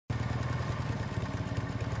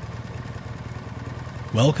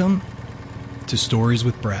Welcome to Stories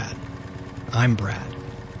with Brad. I'm Brad.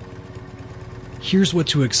 Here's what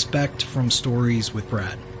to expect from Stories with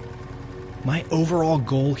Brad. My overall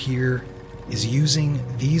goal here is using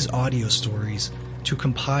these audio stories to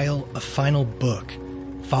compile a final book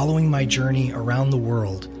following my journey around the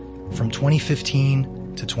world from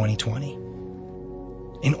 2015 to 2020.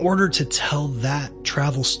 In order to tell that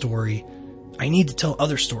travel story, I need to tell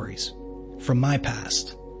other stories from my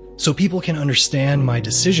past so people can understand my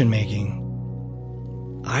decision making.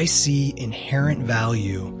 I see inherent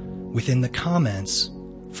value within the comments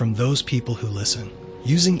from those people who listen.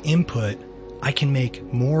 Using input, I can make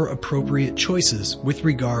more appropriate choices with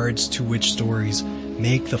regards to which stories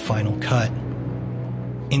make the final cut.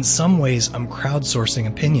 In some ways, I'm crowdsourcing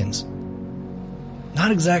opinions.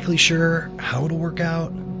 Not exactly sure how it'll work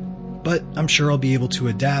out, but I'm sure I'll be able to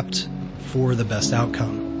adapt for the best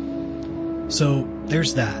outcome. So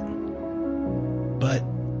there's that.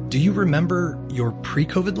 But do you remember your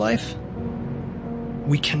pre-COVID life?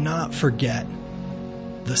 We cannot forget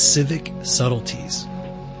the civic subtleties,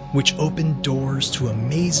 which opened doors to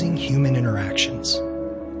amazing human interactions.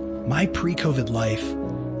 My pre-COVID life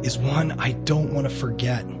is one I don't want to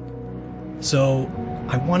forget. So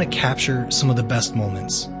I want to capture some of the best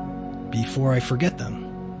moments before I forget them.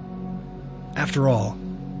 After all,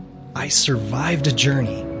 I survived a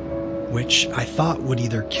journey which I thought would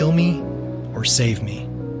either kill me or save me.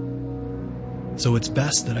 So it's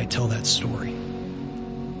best that I tell that story.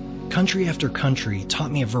 Country after country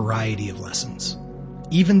taught me a variety of lessons.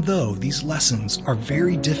 Even though these lessons are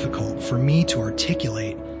very difficult for me to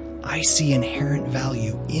articulate, I see inherent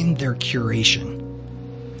value in their curation.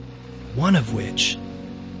 One of which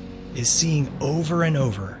is seeing over and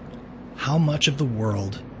over how much of the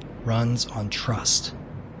world runs on trust.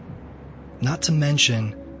 Not to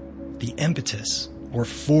mention the impetus or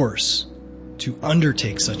force to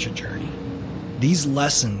undertake such a journey. These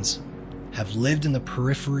lessons have lived in the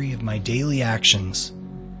periphery of my daily actions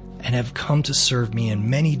and have come to serve me in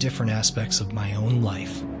many different aspects of my own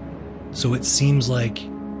life. So it seems like,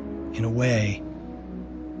 in a way,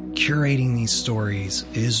 curating these stories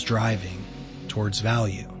is driving towards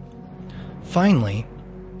value. Finally,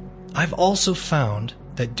 I've also found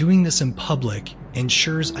that doing this in public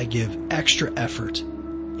ensures I give extra effort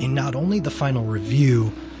in not only the final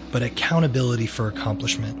review, but accountability for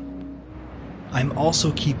accomplishment. I'm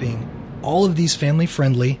also keeping all of these family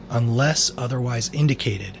friendly unless otherwise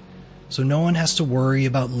indicated, so no one has to worry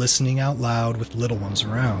about listening out loud with little ones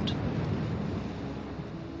around.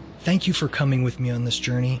 Thank you for coming with me on this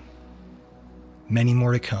journey. Many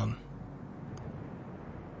more to come.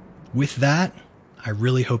 With that, I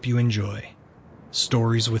really hope you enjoy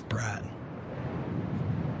Stories with Brad.